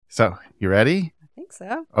So, you ready? I think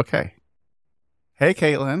so. Okay. Hey,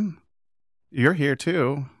 Caitlyn. You're here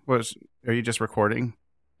too. Are you just recording?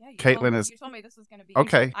 Yeah, you told me this was going to be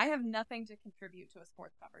okay. I have nothing to contribute to a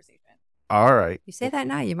sports conversation. All right. You say that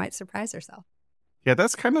now, you might surprise yourself. Yeah,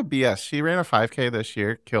 that's kind of BS. She ran a 5K this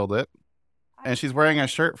year, killed it. And she's wearing a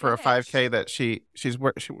shirt for a 5K that she's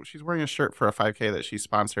wearing a shirt for a 5K that she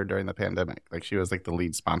sponsored during the pandemic. Like she was like the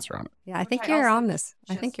lead sponsor on it. Yeah, I think you're on this.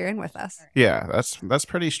 I think you're in with us. Yeah, that's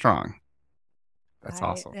pretty strong. That's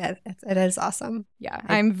awesome. Yeah, it is awesome. Yeah,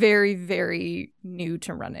 I'm very, very new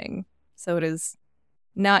to running. So it is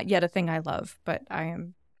not yet a thing I love, but I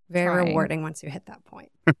am very rewarding once you hit that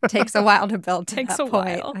point. It takes a while to build to that point.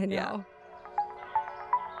 While. I know. Yeah.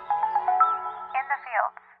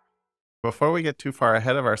 Before we get too far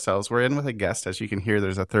ahead of ourselves, we're in with a guest. As you can hear,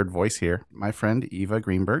 there's a third voice here. My friend, Eva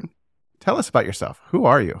Greenberg. Tell us about yourself. Who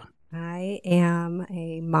are you? I am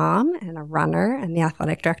a mom and a runner and the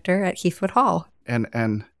athletic director at Heathwood Hall.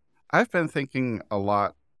 And I've been thinking a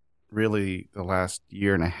lot, really, the last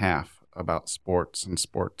year and a half about sports and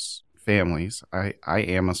sports families. I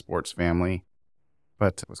am a sports family,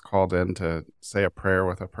 but was called in to say a prayer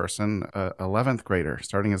with a person, a 11th grader,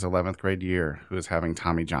 starting his 11th grade year, who is having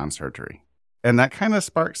Tommy John surgery. And that kind of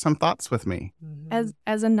sparked some thoughts with me.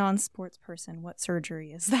 As a non-sports person, what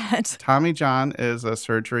surgery is that? Tommy John is a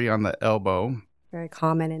surgery on the elbow. Very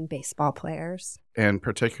common in baseball players. And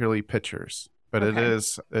particularly pitchers. But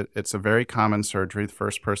it's a very common surgery. The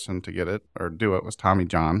first person to get it or do it was Tommy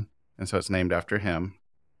John. And so it's named after him.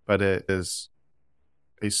 But it is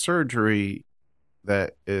a surgery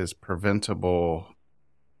that is preventable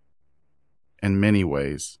in many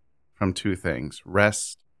ways from two things.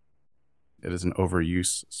 Rest, it is an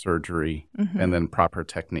overuse surgery, and then proper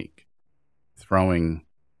technique. Throwing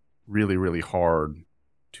really, really hard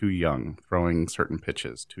too young, throwing certain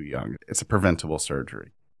pitches too young. It's a preventable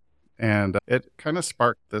surgery. And it kind of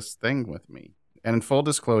sparked this thing with me. And in full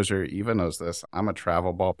disclosure, Eva knows this, I'm a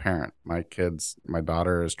travel ball parent. My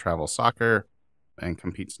daughter is travel soccer and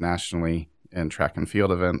competes nationally in track and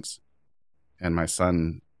field events. And my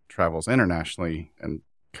son travels internationally and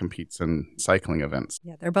competes in cycling events.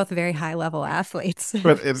 Yeah, they're both very high-level athletes.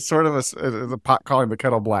 But it's sort of a pot calling the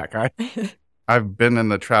kettle black. I've been in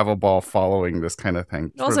the travel ball following this kind of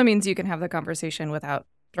thing. It also means you can have the conversation without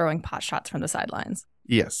throwing pot shots from the sidelines.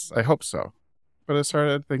 Yes, I hope so. But I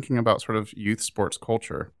started thinking about sort of youth sports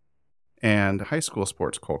culture and high school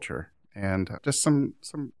sports culture and just some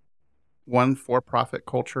one for-profit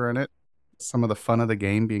culture in it. Some of the fun of the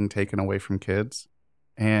game being taken away from kids.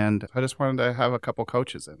 And I just wanted to have a couple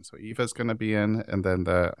coaches in. So Eva's going to be in, and then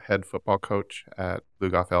the head football coach at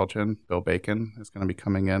Lugoff Elgin, Bill Bacon, is going to be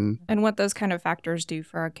coming in. And what those kind of factors do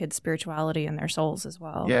for our kids' spirituality and their souls as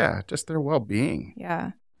well. Yeah, just their well-being.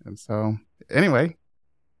 Yeah. And so, anyway,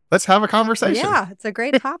 let's have a conversation. Yeah, it's a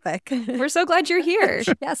great topic. We're so glad you're here.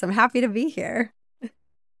 Yes, I'm happy to be here.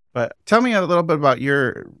 But tell me a little bit about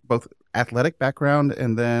your both athletic background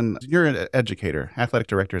and then you're an educator, athletic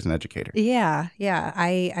director as an educator. Yeah.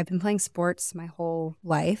 I've been playing sports my whole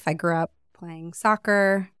life. I grew up playing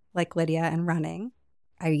soccer, like Lydia, and running.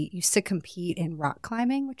 I used to compete in rock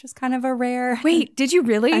climbing, which is kind of a rare. Wait, did you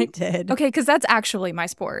really? I did. Okay, because that's actually my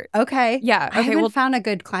sport. Okay. Yeah. Okay, I haven't found a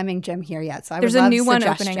good climbing gym here yet, so there's a new one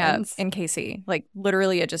opening up in KC. Like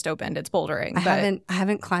literally, it just opened. It's bouldering. I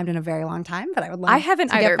haven't climbed in a very long time, but I would love. I haven't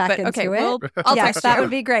to either. Get back but okay, into it. I'll text you. That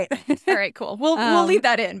would be great. All right, cool. We'll leave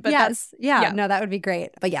that in. But yes, no, that would be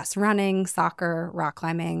great. But yes, running, soccer, rock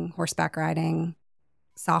climbing, horseback riding,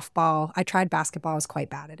 softball. I tried basketball. I was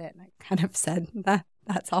quite bad at it, and I kind of said that.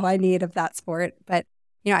 That's all I need of that sport. But,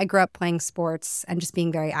 I grew up playing sports and just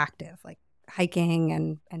being very active, like hiking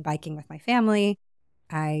and biking with my family.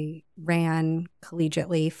 I ran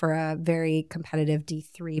collegiately for a very competitive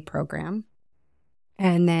D3 program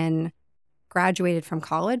and then graduated from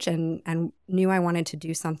college and knew I wanted to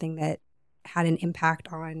do something that had an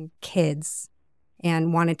impact on kids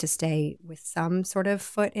and wanted to stay with some sort of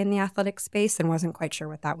foot in the athletic space and wasn't quite sure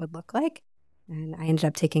what that would look like. And I ended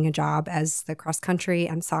up taking a job as the cross country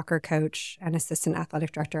and soccer coach and assistant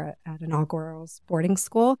athletic director at an all-girls boarding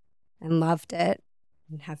school and loved it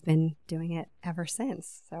and have been doing it ever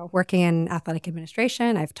since. So working in athletic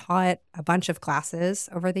administration, I've taught a bunch of classes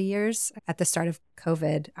over the years. At the start of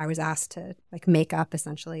COVID, I was asked to make up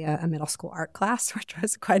essentially a middle school art class, which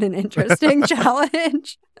was quite an interesting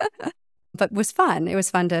challenge. But was fun. It was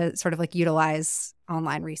fun to sort of utilize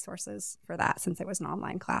online resources for that since it was an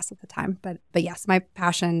online class at the time. But yes, my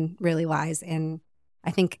passion really lies in,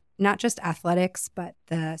 I think, not just athletics, but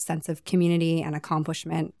the sense of community and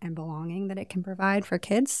accomplishment and belonging that it can provide for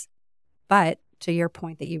kids. But to your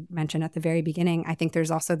point that you mentioned at the very beginning, I think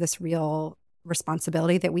there's also this real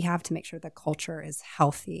responsibility that we have to make sure the culture is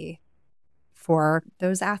healthy for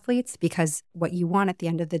those athletes, because what you want at the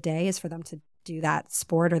end of the day is for them to do that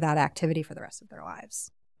sport or that activity for the rest of their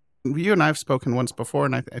lives. You and I have spoken once before,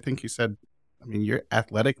 and I think you said, I mean,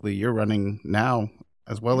 you're running now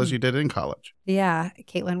as well as you did in college. Yeah.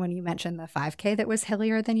 Caitlyn, when you mentioned the 5K that was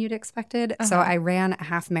hillier than you'd expected. So I ran a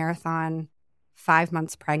half marathon 5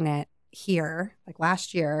 months pregnant here, like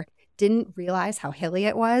last year, didn't realize how hilly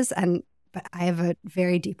it was. But I have a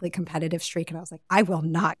very deeply competitive streak, and I was like, I will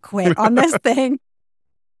not quit on this thing.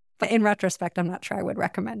 But in retrospect, I'm not sure I would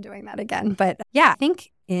recommend doing that again. But yeah, I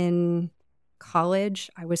think in college,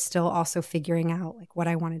 I was still also figuring out like what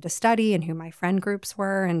I wanted to study and who my friend groups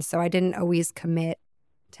were. And so I didn't always commit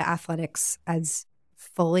to athletics as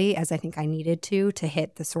fully as I think I needed to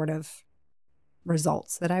hit the sort of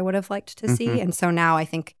results that I would have liked to see. And so now I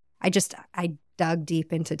think I dug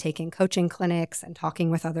deep into taking coaching clinics and talking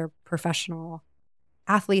with other professional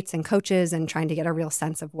athletes and coaches and trying to get a real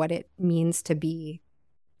sense of what it means to be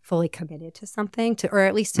fully committed to something, or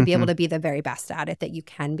at least to be able to be the very best at it that you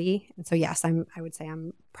can be. And so, yes, I would say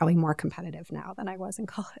I'm probably more competitive now than I was in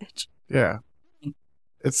college. Yeah.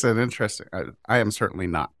 It's an interesting, I am certainly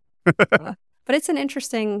not. But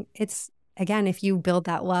again, if you build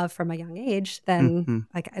that love from a young age, then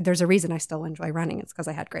like there's a reason I still enjoy running. It's because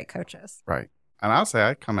I had great coaches. Right. And I'll say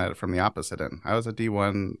I come at it from the opposite end. I was a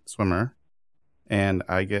D1 swimmer, and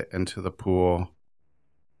I get into the pool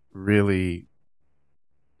really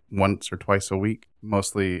once or twice a week.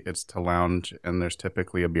 Mostly it's to lounge, and there's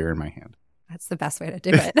typically a beer in my hand. That's the best way to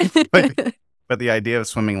do it. but the idea of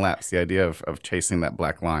swimming laps, the idea of chasing that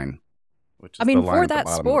black line, which is for that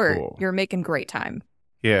sport, you're making great time.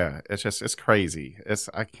 Yeah, it's crazy.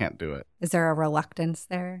 I can't do it. Is there a reluctance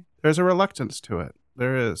there? There's a reluctance to it.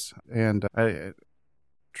 There is. And I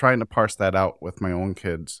trying to parse that out with my own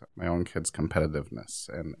kids' competitiveness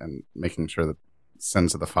and making sure that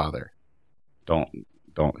sins of the father don't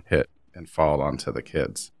hit and fall onto the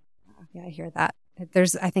kids. Yeah, I hear that.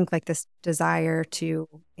 There's, I think, like this desire to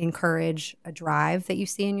encourage a drive that you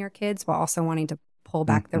see in your kids while also wanting to pull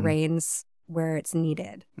back the reins where it's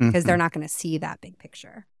needed, because they're not going to see that big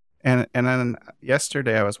picture. And then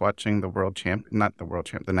yesterday I was watching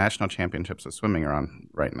the national championships of swimming are on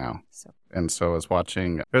right now. So I was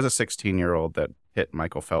watching, there's a 16-year-old that hit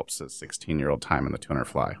Michael Phelps' 16-year-old time in the 200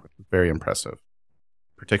 fly, which was very impressive,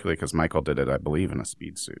 particularly because Michael did it, I believe, in a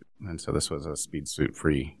speed suit. And so this was a speed suit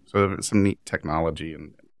free. So there was some neat technology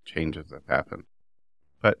and changes that happened.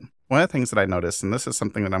 But one of the things that I noticed, and this is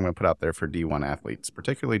something that I'm going to put out there for D1 athletes,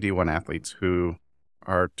 particularly D1 athletes who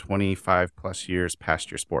are 25 plus years past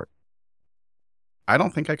your sport. I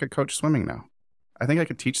don't think I could coach swimming now. I think I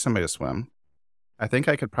could teach somebody to swim. I think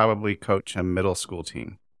I could probably coach a middle school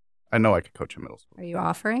team. I know I could coach a middle school. Are you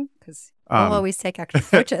offering? Because we'll always take extra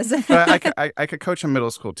coaches. I could coach a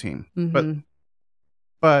middle school team.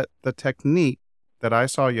 But the technique that I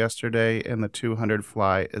saw yesterday in the 200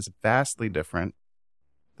 fly is vastly different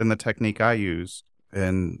than the technique I used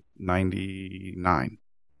in 99.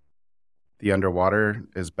 The underwater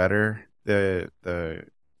is better. The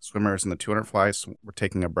swimmers in the 200 flies were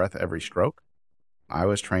taking a breath every stroke. I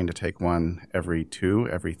was trained to take one every 2,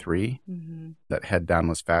 every 3. That head down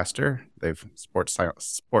was faster. Sports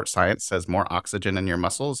science says more oxygen in your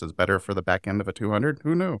muscles is better for the back end of a 200.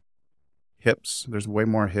 Who knew? Hips, there's way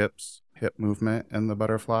more hip movement in the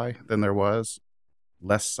butterfly than there was.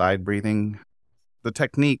 Less side breathing. The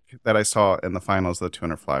technique that I saw in the finals of the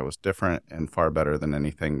 200 fly was different and far better than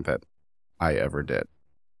anything that I ever did.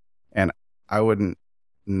 And I wouldn't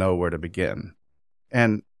know where to begin.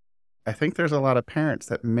 And I think there's a lot of parents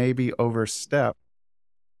that maybe overstep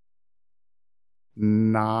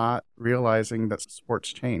not realizing that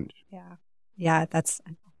sports change. Yeah,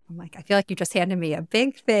 I'm like, I feel like you just handed me a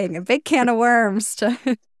big can of worms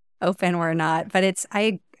to open or not. But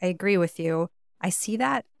I agree with you. I see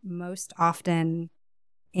that most often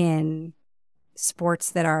in sports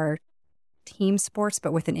that are team sports,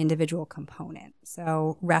 but with an individual component.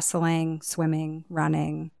 So wrestling, swimming,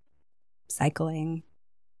 running, cycling.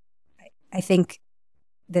 I think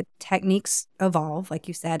the techniques evolve, like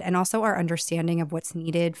you said, and also our understanding of what's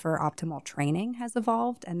needed for optimal training has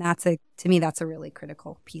evolved. And to me, that's a really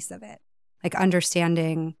critical piece of it. Like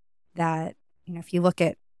understanding that, if you look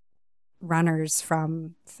at runners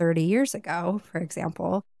from 30 years ago, for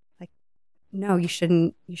example, like, no, you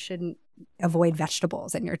shouldn't avoid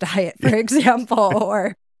vegetables in your diet, for example,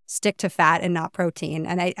 or stick to fat and not protein.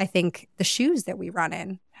 And I think the shoes that we run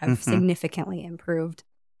in have significantly improved.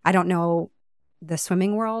 I don't know the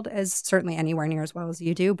swimming world as certainly anywhere near as well as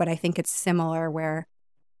you do, but I think it's similar where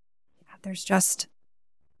there's just,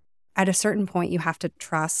 at a certain point, you have to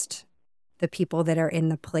trust the people that are in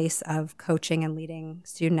the place of coaching and leading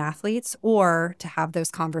student athletes, or to have those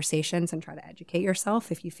conversations and try to educate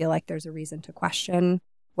yourself if you feel like there's a reason to question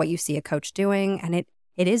what you see a coach doing. And it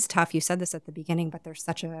is tough. You said this at the beginning, but there's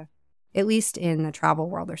such a, at least in the travel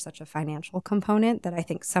world, there's such a financial component that I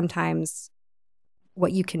think sometimes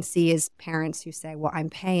what you can see is parents who say, well, I'm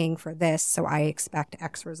paying for this, so I expect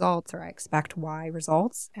X results or I expect Y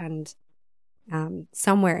results. And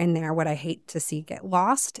somewhere in there, what I hate to see get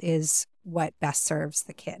lost is what best serves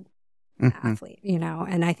the kid, athlete,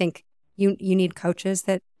 and I think you need coaches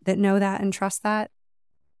that know that and trust that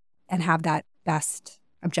and have that best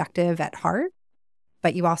objective at heart.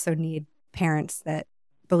 But you also need parents that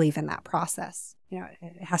believe in that process.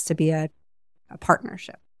 It has to be a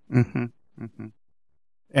partnership. Mm-hmm. Mm-hmm.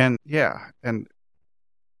 And and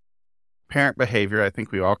parent behavior, I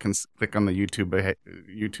think we all can click on the YouTube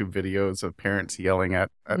videos of parents yelling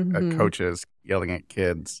at coaches, yelling at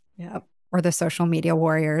kids. Yep. Or the social media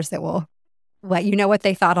warriors that will let you know what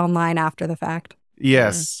they thought online after the fact.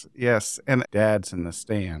 Yes, yes. And dads in the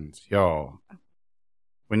stands, y'all.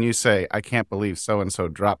 When you say, I can't believe so-and-so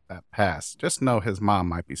dropped that pass, just know his mom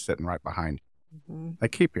might be sitting right behind you. Mm-hmm.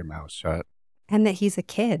 Like, keep your mouth shut. And that he's a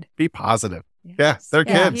kid. Be positive. Yes. Yeah, they're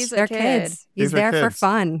kids. They're kids. He's there for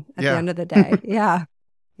fun at the end of the day. Yeah.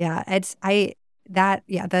 It's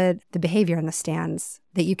the behavior in the stands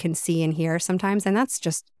that you can see and hear sometimes, and that's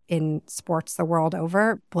just in sports the world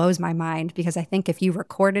over, blows my mind, because I think if you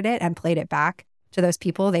recorded it and played it back to those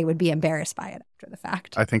people, they would be embarrassed by it after the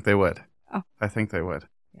fact. I think they would. Oh. I think they would.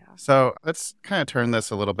 Yeah. So let's kind of turn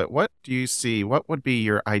this a little bit. What do you see? What would be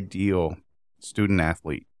your ideal student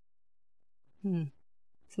athlete?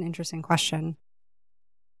 It's an interesting question.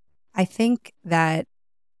 I think that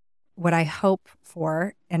what I hope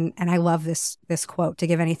for, and I love this quote, to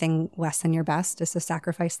give anything less than your best is to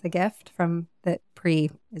sacrifice the gift, from that Pre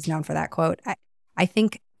is known for that quote. I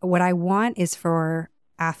think what I want is for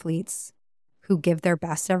athletes who give their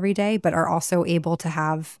best every day, but are also able to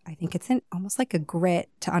have, I think it's almost like a grit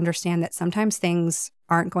to understand that sometimes things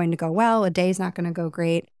aren't going to go well. A day's not going to go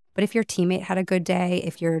great. But if your teammate had a good day,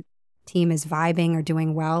 if your team is vibing or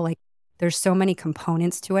doing well, like, there's so many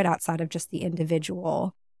components to it outside of just the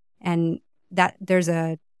individual. And that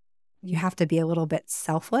you have to be a little bit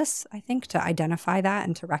selfless, I think, to identify that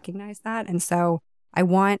and to recognize that. And so I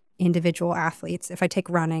want individual athletes, if I take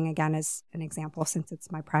running again as an example, since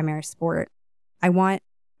it's my primary sport, I want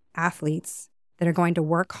athletes that are going to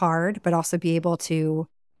work hard, but also be able to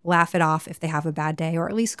laugh it off if they have a bad day, or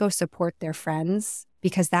at least go support their friends,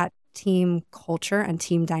 because that team culture and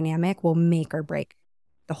team dynamic will make or break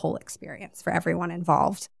the whole experience for everyone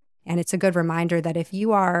involved. And it's a good reminder that if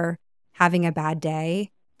you are having a bad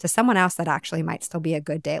day, to someone else that actually might still be a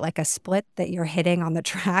good day, like a split that you're hitting on the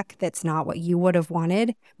track that's not what you would have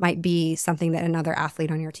wanted, might be something that another athlete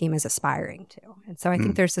on your team is aspiring to. And so I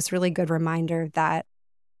think there's this really good reminder that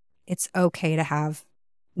it's okay to have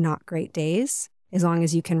not great days, as long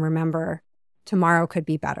as you can remember tomorrow could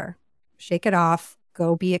be better. Shake it off.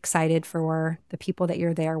 Go be excited for the people that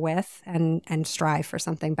you're there with, and strive for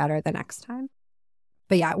something better the next time.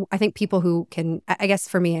 But yeah, I think people who can, I guess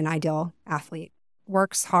for me, an ideal athlete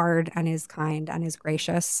works hard and is kind and is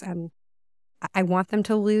gracious. And I want them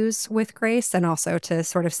to lose with grace, and also to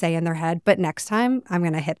sort of say in their head, but next time I'm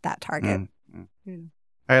going to hit that target. Mm-hmm.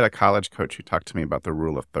 I had a college coach who talked to me about the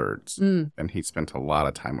rule of thirds, and he spent a lot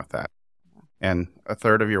of time with that. And a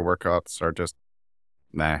third of your workouts are just,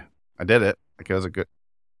 nah, I did it. Like,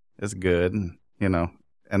 it's good,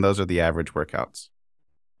 and those are the average workouts.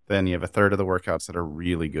 Then you have a third of the workouts that are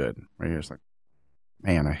really good, where you're just like,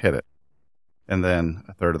 man, I hit it. And then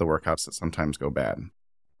a third of the workouts that sometimes go bad.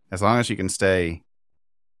 As long as you can stay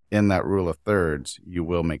in that rule of thirds, you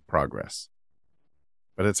will make progress.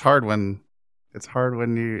 But it's hard when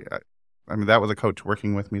you, that was a coach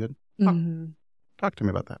working with me. Talk to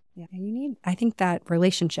me about that. Yeah, I think that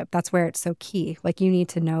relationship, that's where it's so key. Like, you need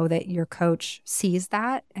to know that your coach sees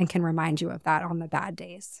that and can remind you of that on the bad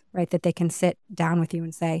days, right? That they can sit down with you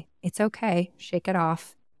and say, it's okay, shake it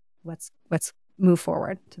off. Let's move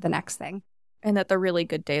forward to the next thing. And that the really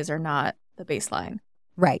good days are not the baseline.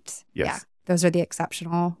 Right. Yes. Yeah. Those are the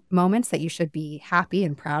exceptional moments that you should be happy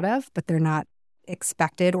and proud of, but they're not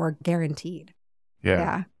expected or guaranteed.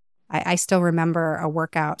 Yeah. I still remember a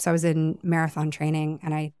workout. So I was in marathon training,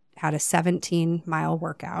 and I had a 17-mile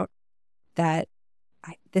workout that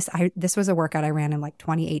this was a workout I ran in like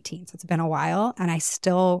 2018. So it's been a while, and I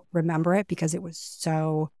still remember it because it was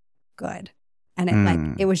so good.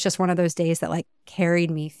 And it was just one of those days that like carried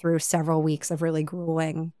me through several weeks of really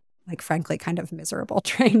grueling, like frankly, kind of miserable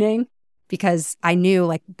training, because I knew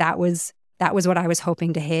like that was what I was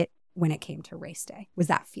hoping to hit when it came to race day, was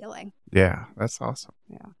that feeling. Yeah, that's awesome.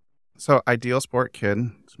 Yeah. So ideal sport kid,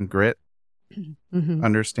 some grit, Mm-hmm.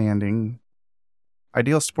 understanding.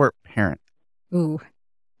 Ideal sport parent. Ooh.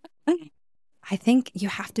 I think you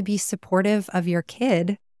have to be supportive of your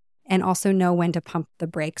kid and also know when to pump the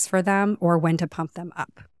brakes for them or when to pump them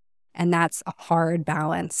up. And that's a hard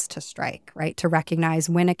balance to strike, right? To recognize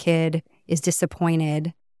when a kid is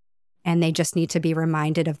disappointed and they just need to be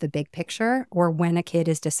reminded of the big picture, or when a kid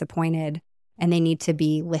is disappointed and they need to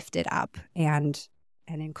be lifted up and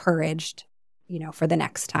encouraged, for the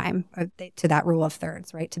next time, to that rule of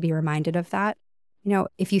thirds, right? To be reminded of that.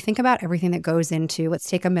 If you think about everything that goes into, let's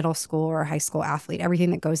take a middle school or a high school athlete,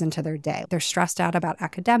 everything that goes into their day. They're stressed out about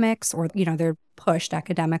academics, or, they're pushed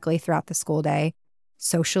academically throughout the school day.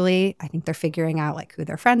 Socially, I think they're figuring out like who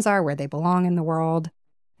their friends are, where they belong in the world.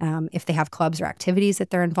 If they have clubs or activities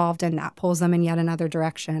that they're involved in, that pulls them in yet another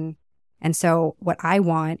direction. And so what I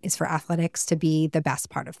want is for athletics to be the best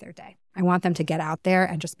part of their day. I want them to get out there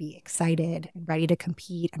and just be excited and ready to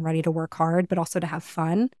compete and ready to work hard, but also to have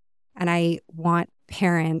fun. And I want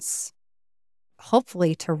parents,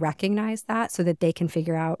 hopefully, to recognize that so that they can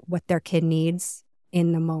figure out what their kid needs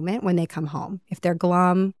in the moment when they come home. If they're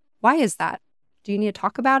glum, why is that? Do you need to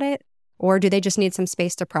talk about it? Or do they just need some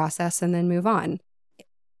space to process and then move on?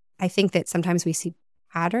 I think that sometimes we see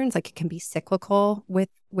patterns, like it can be cyclical with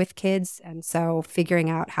kids. And so figuring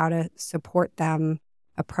out how to support them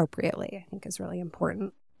appropriately, I think, is really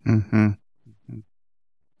important. Mm-hmm. Mm-hmm.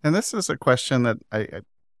 And this is a question that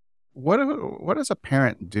what does a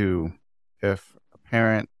parent do if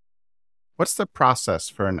what's the process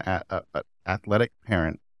for an athletic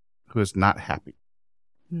parent who is not happy?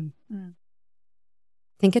 I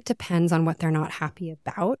think it depends on what they're not happy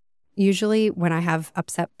about. Usually when I have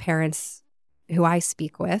upset parents who I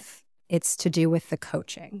speak with, it's to do with the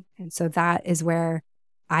coaching. And so that is where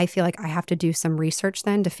I feel like I have to do some research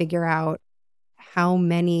then to figure out how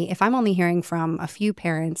many, if I'm only hearing from a few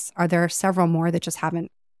parents, are there several more that just haven't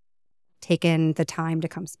taken the time to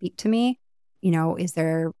come speak to me? What's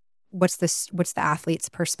the athlete's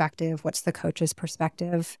perspective? What's the coach's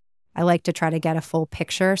perspective? I like to try to get a full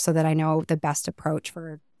picture so that I know the best approach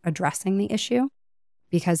for addressing the issue.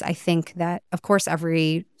 Because I think that, of course,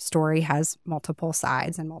 every story has multiple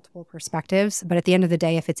sides and multiple perspectives. But at the end of the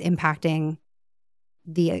day, if it's impacting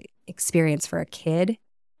the experience for a kid,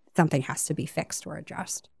 something has to be fixed or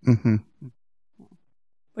addressed. Mm-hmm.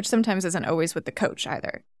 Which sometimes isn't always with the coach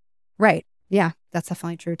either. Right. Yeah, that's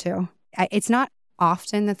definitely true too. It's not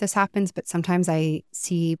often that this happens, but sometimes I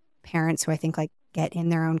see parents who I think like get in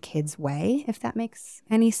their own kid's way, if that makes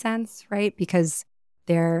any sense, right? Because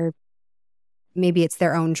maybe it's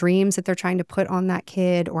their own dreams that they're trying to put on that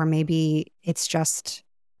kid, or maybe it's just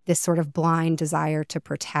this sort of blind desire to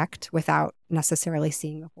protect without necessarily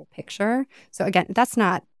seeing the whole picture. So again, that's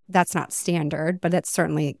not standard, but it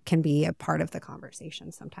certainly can be a part of the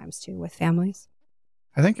conversation sometimes too with families.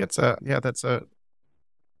 I think that's a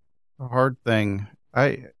hard thing.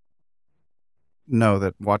 I know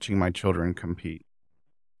that watching my children compete,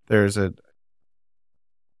 there is an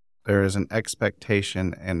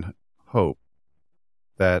expectation and hope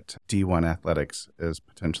that D1 athletics is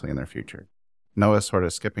potentially in their future. Noah's sort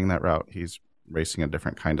of skipping that route. He's racing a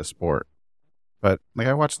different kind of sport. But like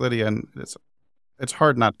I watch Lydia, and it's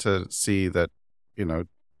hard not to see that,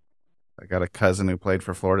 I got a cousin who played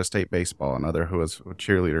for Florida State baseball, another who was a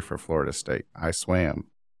cheerleader for Florida State. I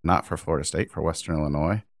swam, not for Florida State, for Western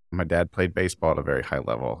Illinois. My dad played baseball at a very high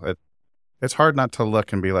level. It's hard not to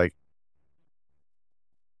look and be like,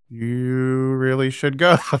 you really should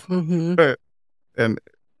go. Mm-hmm. But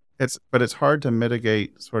it's hard to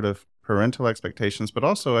mitigate sort of parental expectations, but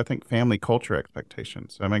also I think family culture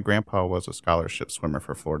expectations. My grandpa was a scholarship swimmer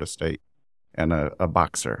for Florida State and a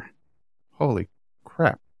boxer. Holy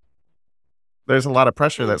crap. There's a lot of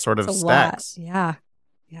pressure that sort of stacks. Yeah.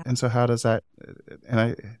 And so how does that,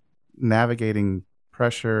 navigating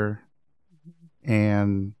pressure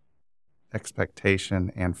and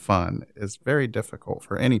expectation and fun is very difficult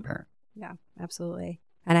for any parent. Yeah, absolutely.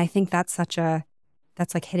 And I think that's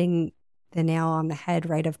like hitting the nail on the head,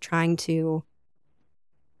 right? Of trying to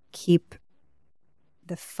keep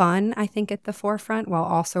the fun, I think, at the forefront, while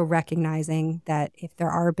also recognizing that if there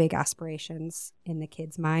are big aspirations in the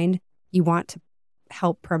kid's mind, you want to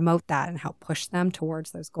help promote that and help push them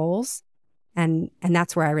towards those goals. And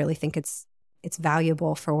that's where I really think it's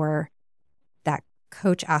valuable for that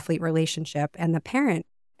coach-athlete relationship and the parent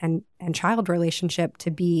and child relationship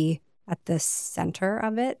to be at the center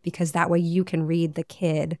of it, because that way you can read the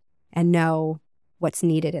kid and know what's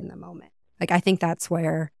needed in the moment. Like, I think that's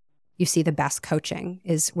where you see the best coaching,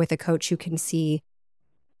 is with a coach who can see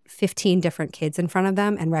 15 different kids in front of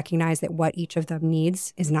them and recognize that what each of them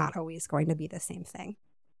needs is not always going to be the same thing.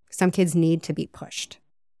 Some kids need to be pushed.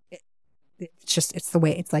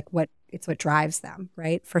 It's what drives them,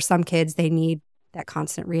 right? For some kids, they need that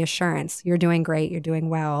constant reassurance. You're doing great. You're doing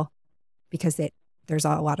well, because there's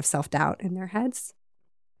a lot of self-doubt in their heads.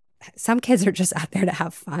 Some kids are just out there to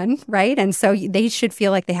have fun, right? And so they should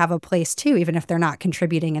feel like they have a place too, even if they're not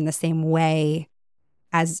contributing in the same way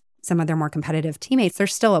as some of their more competitive teammates.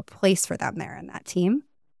 There's still a place for them there in that team.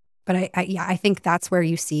 But I think that's where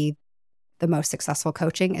you see the most successful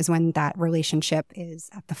coaching, is when that relationship is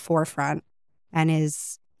at the forefront and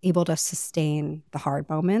is able to sustain the hard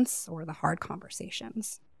moments or the hard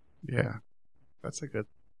conversations. Yeah, that's a good.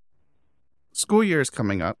 School year is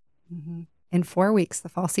coming up. Mm-hmm. In 4 weeks, the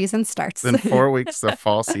fall season starts. In 4 weeks, the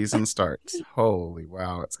fall season starts. Holy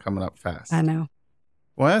wow, it's coming up fast. I know.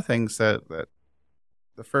 One of the things that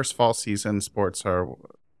the first fall season sports are,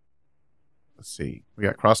 let's see, we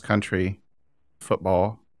got cross country,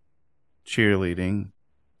 football, cheerleading,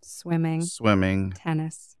 swimming,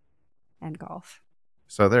 tennis, and golf.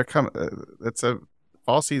 So they're coming.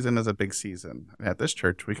 Fall season is a big season. At this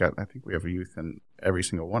church, I think we have youth in every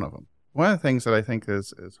single one of them. One of the things that I think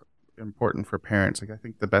is important for parents, like I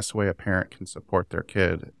think the best way a parent can support their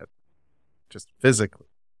kid just physically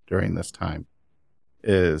during this time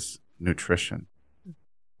is nutrition.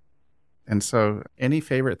 And so any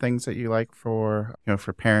favorite things that you like for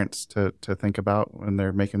parents to think about when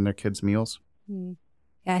they're making their kids' meals?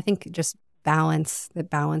 Yeah, I think just balance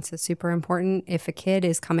is super important. If a kid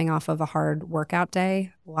is coming off of a hard workout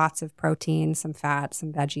day, lots of protein, some fat,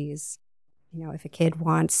 some veggies. If a kid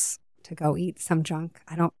wants to go eat some junk,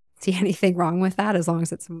 I don't see anything wrong with that, as long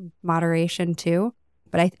as it's moderation too.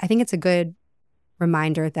 But I think it's a good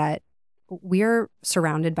reminder that we're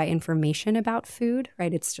surrounded by information about food,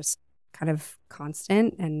 right? It's just kind of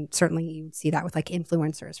constant. And certainly you see that with like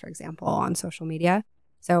influencers, for example, on social media.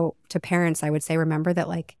 So to parents, I would say, remember that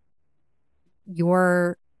like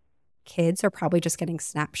your kids are probably just getting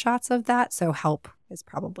snapshots of that. So help is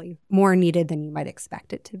probably more needed than you might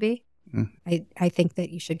expect it to be. I think that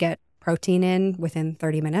you should get protein in within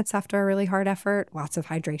 30 minutes after a really hard effort, lots of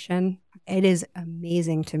hydration. It is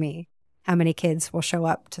amazing to me how many kids will show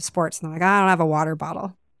up to sports and they're like, I don't have a water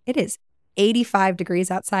bottle. It is 85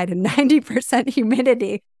 degrees outside and 90%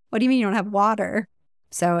 humidity. What do you mean you don't have water?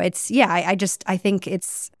 So it's, I think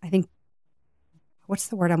what's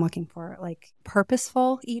the word I'm looking for? Like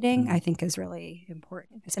purposeful eating, I think is really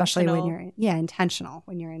important, especially when you're intentional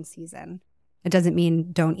when you're in season. It doesn't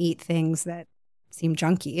mean don't eat things that seem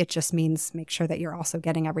junky. It just means make sure that you're also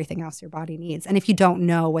getting everything else your body needs. And if you don't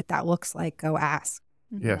know what that looks like, go ask.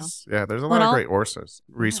 Yes. Yeah. There's a lot of great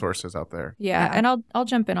resources out there. Yeah. And I'll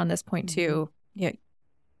jump in on this point too. Yeah.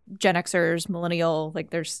 Gen Xers, millennial, like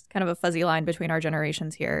there's kind of a fuzzy line between our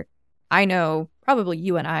generations here. I know probably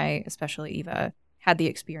you and I, especially Eva, had the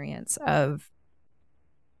experience of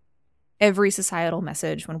every societal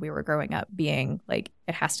message when we were growing up being like,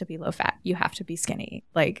 it has to be low fat. You have to be skinny.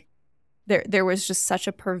 Like there was just such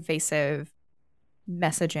a pervasive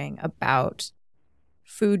messaging about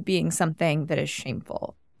food being something that is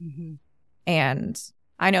shameful. Mm-hmm. And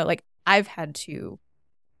I know like I've had to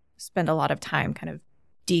spend a lot of time kind of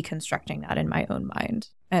deconstructing that in my own mind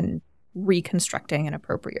and reconstructing an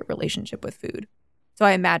appropriate relationship with food. So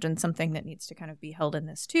I imagine something that needs to kind of be held in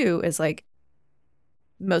this too is like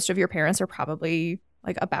most of your parents are probably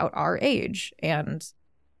like about our age, and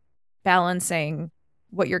balancing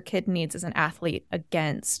what your kid needs as an athlete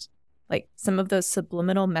against like some of those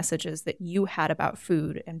subliminal messages that you had about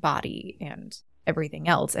food and body and everything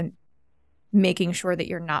else, and making sure that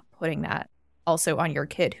you're not putting that also on your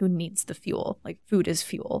kid who needs the fuel. Like food is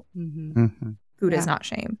fuel. Mm-hmm. Mm-hmm. Food is not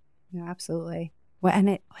shame. Yeah, absolutely. Well, and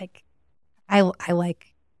it like, I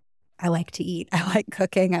like to eat. I like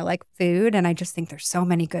cooking. I like food. And I just think there's so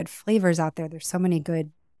many good flavors out there. There's so many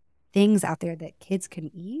good things out there that kids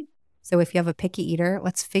can eat. So if you have a picky eater,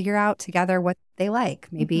 let's figure out together what they like.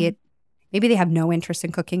 Maybe they have no interest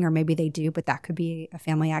in cooking, or maybe they do, but that could be a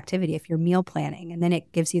family activity if you're meal planning. And then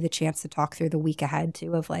it gives you the chance to talk through the week ahead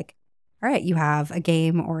too of like, all right, you have a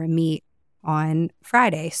game or a meet on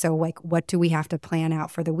Friday. So like, what do we have to plan out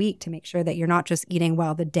for the week to make sure that you're not just eating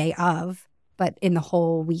well the day of, but in the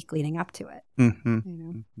whole week leading up to it.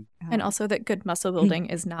 Mm-hmm. And also that good muscle building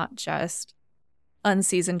is not just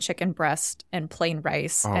unseasoned chicken breast and plain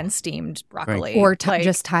rice and steamed broccoli. Or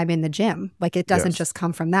just time in the gym. Like it doesn't Yes. just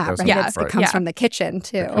come from that, Doesn't- right? Yeah. It comes from the kitchen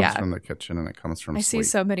too. It comes from the kitchen and it comes from I sleep. see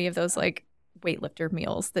so many of those like weightlifter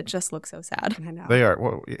meals that just look so sad. I know. They are.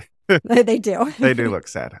 Well, They do. they do look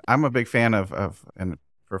sad. I'm a big fan of and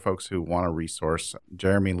for folks who want a resource,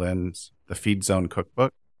 Jeremy Lin's The Feed Zone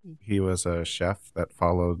Cookbook. He was a chef that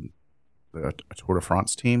followed the Tour de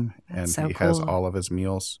France team, That's and so he has cool. all of his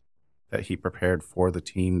meals that he prepared for the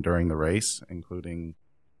team during the race, including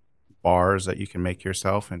bars that you can make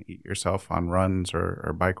yourself and eat yourself on runs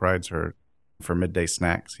or bike rides or for midday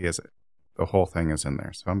snacks. He has the whole thing is in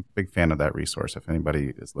there. So I'm a big fan of that resource. If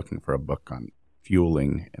anybody is looking for a book on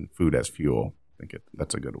fueling and food as fuel, I think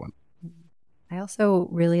that's a good one. I also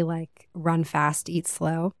really like Run Fast, Eat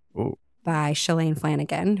Slow Ooh. by Shalane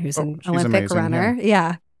Flanagan, who's an she's Olympic amazing, runner.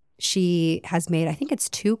 Yeah. She has made, I think it's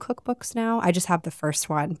 2 cookbooks now. I just have the first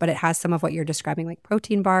one, but it has some of what you're describing, like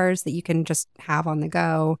protein bars that you can just have on the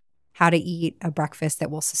go, how to eat a breakfast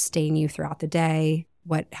that will sustain you throughout the day,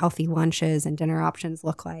 what healthy lunches and dinner options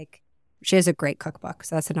look like. She has a great cookbook.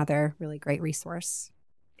 So that's another really great resource.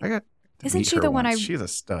 I got to Isn't meet she her the one once. I- She's a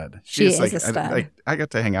stud. She She's is like, a stud. I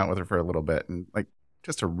got to hang out with her for a little bit, and like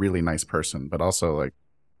just a really nice person, but also like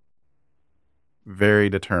very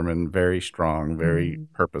determined, very strong, very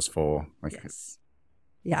purposeful. Like, Yes.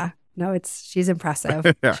 Yeah. No, she's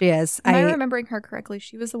impressive. Yeah. She is. Am I remembering her correctly?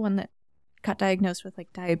 She was the one that got diagnosed with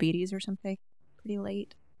like diabetes or something pretty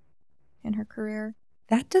late in her career.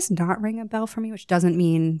 That does not ring a bell for me, which doesn't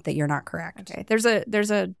mean that you're not correct. Okay. There's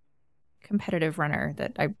a competitive runner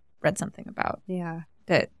that I read something about Yeah.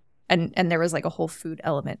 that and there was like a whole food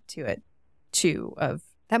element to it too of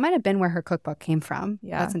That might have been where her cookbook came from.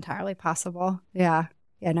 Yeah. That's entirely possible. Yeah.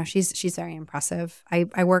 Yeah, no, she's very impressive.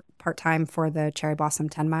 I work part-time for the Cherry Blossom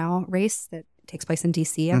 10-mile race that takes place in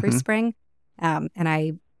DC every Mhm. spring. And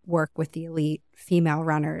I work with the elite female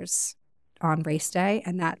runners on race day.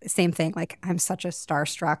 And that same thing, like I'm such a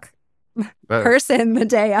starstruck person the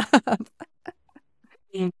day of.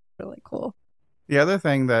 Really cool. The other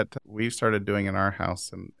thing that we've started doing in our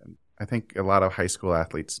house, and I think a lot of high school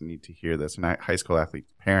athletes need to hear this, and high school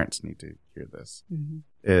athletes' parents need to hear this,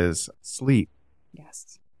 is sleep.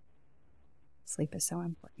 Yes. Sleep is so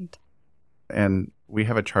important. And we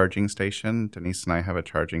have a charging station. Denise and I have a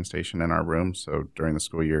charging station in our room. So during the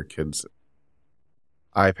school year, kids'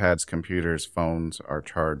 iPads, computers, phones are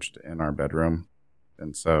charged in our bedroom.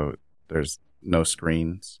 And so there's no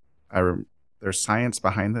screens. There's science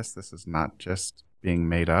behind this. This is not just being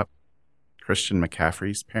made up. Christian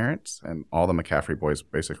McCaffrey's parents and all the McCaffrey boys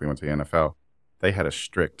basically went to the NFL. They had a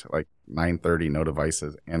strict, like 9:30, no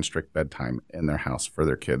devices, and strict bedtime in their house for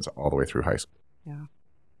their kids all the way through high school.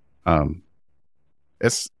 Yeah.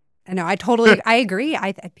 It's I know. I agree.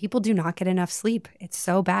 People do not get enough sleep. It's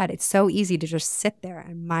so bad. It's so easy to just sit there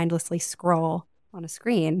and mindlessly scroll on a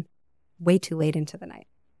screen way too late into the night.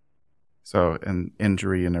 so, and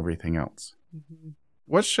injury and everything else.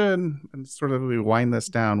 What should, and sort of we wind this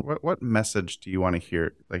down, what message do you want to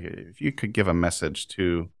hear? Like, if you could give a message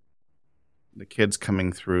to the kids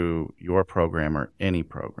coming through your program or any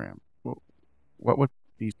program, what would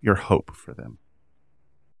be your hope for them?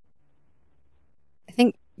 I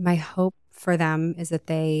think my hope for them is that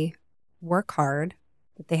they work hard,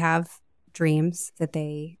 that they have dreams, that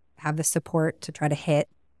they have the support to try to hit.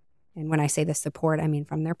 And when I say the support, I mean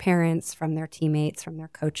from their parents, from their teammates, from their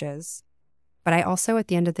coaches. But I also, at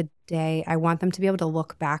the end of the day, I want them to be able to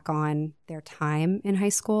look back on their time in high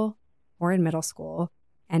school or in middle school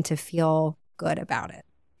and to feel good about it.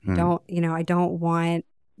 I don't want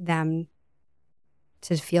them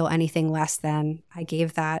to feel anything less than I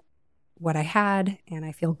gave that what I had and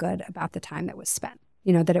I feel good about the time that was spent,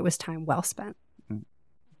 that it was time well spent. I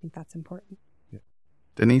think that's important. Yeah.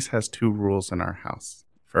 Denise has 2 rules in our house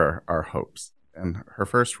for our hopes. And her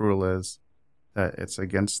first rule is that it's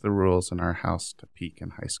against the rules in our house to peak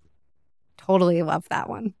in high school. Totally love that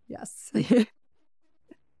one. Yes.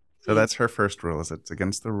 So that's her first rule, is it's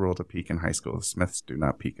against the rule to peak in high school. The Smiths do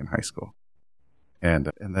not peak in high school.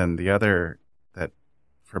 And then the other, that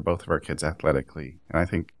for both of our kids athletically, and I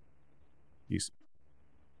think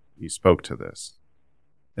you spoke to this,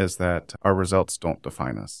 is that our results don't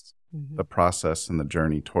define us. The process and the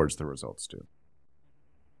journey towards the results do.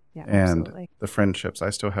 Yeah, And absolutely. the friendships.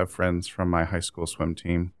 I still have friends from my high school swim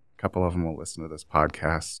team. A couple of them will listen to this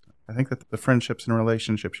podcast. I think that the friendships and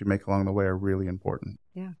relationships you make along the way are really important.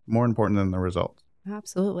 Yeah. More important than the results.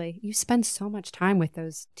 Absolutely. You spend so much time with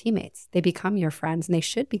those teammates. They become your friends and they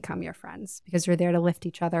should become your friends because you're there to lift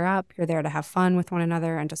each other up. You're there to have fun with one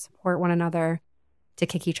another and to support one another, to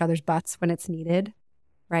kick each other's butts when it's needed.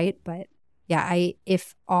 Right. But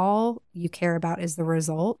if all you care about is the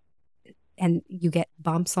result and you get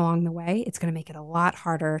bumps along the way, it's going to make it a lot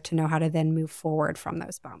harder to know how to then move forward from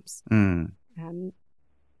those bumps. And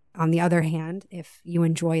on the other hand, if you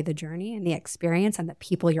enjoy the journey and the experience and the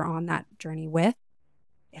people you're on that journey with,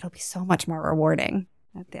 it'll be so much more rewarding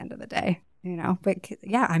at the end of the day, But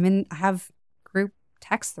yeah, I have group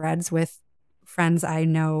text threads with friends I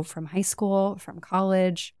know from high school, from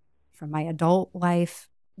college, from my adult life,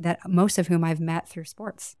 that most of whom I've met through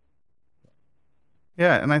sports.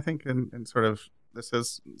 Yeah, and I think in sort of, this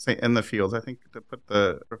is, say, in the fields, I think to put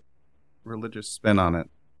the religious spin on it,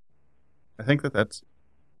 I think that's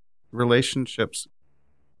relationships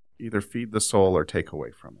either feed the soul or take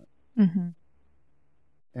away from it. Mm-hmm.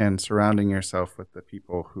 And surrounding yourself with the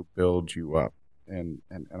people who build you up. And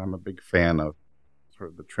I'm a big fan of sort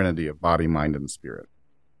of the trinity of body, mind, and spirit.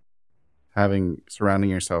 Surrounding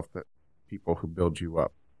yourself with people who build you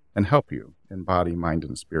up and help you in body, mind,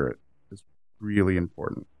 and spirit is really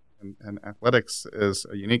important. And athletics is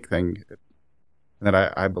a unique thing in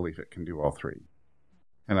that I believe it can do all three.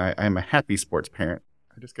 And I'm a happy sports parent.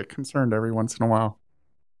 I just get concerned every once in a while.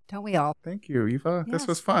 Don't we all? Thank you, Eva. Yes. This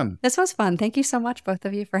was fun. This was fun. Thank you so much, both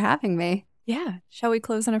of you, for having me. Yeah. Shall we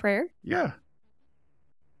close in a prayer? Yeah.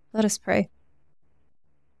 Let us pray.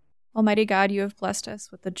 Almighty God, you have blessed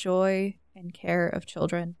us with the joy and care of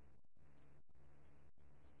children.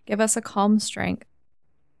 Give us a calm strength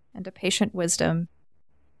and a patient wisdom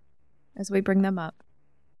as we bring them up,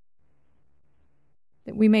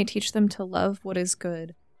 that we may teach them to love what is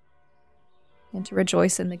good and to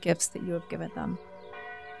rejoice in the gifts that you have given them.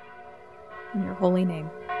 In your holy name,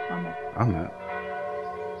 amen. Amen.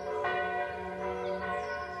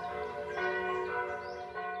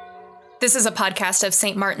 This is a podcast of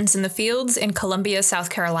St. Martin's in the Fields in Columbia, South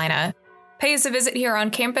Carolina. Pay us a visit here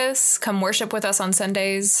on campus, come worship with us on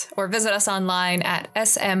Sundays, or visit us online at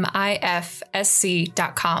smifsc.com.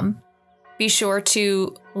 Be sure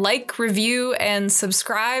to like, review, and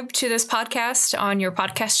subscribe to this podcast on your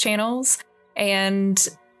podcast channels, and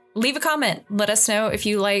leave a comment. Let us know if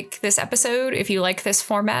you like this episode, if you like this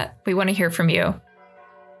format. We want to hear from you.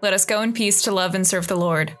 Let us go in peace to love and serve the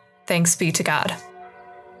Lord. Thanks be to God.